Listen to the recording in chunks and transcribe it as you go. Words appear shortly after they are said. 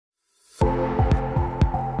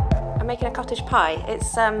making a cottage pie.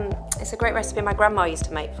 It's a great recipe my grandma used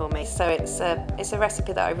to make for me, so it's a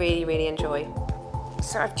recipe that I really enjoy.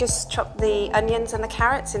 So I've just chopped the onions and the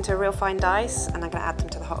carrots into a real fine dice, and I'm going to add them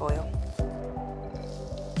to the hot oil.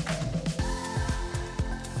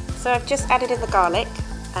 So I've just added in the garlic,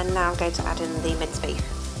 and now I'm going to add in the minced beef.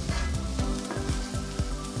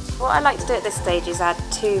 What I like to do at this stage is add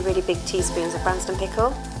 2 really big teaspoons of Branston pickle.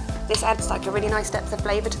 This adds like a really nice depth of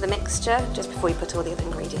flavour to the mixture just before you put all the other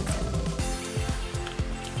ingredients in.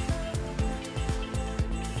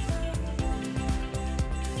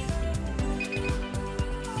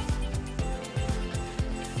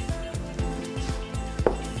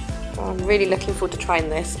 I'm really looking forward to trying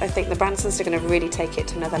this. I think the Bransons are going to really take it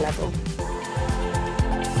to another level.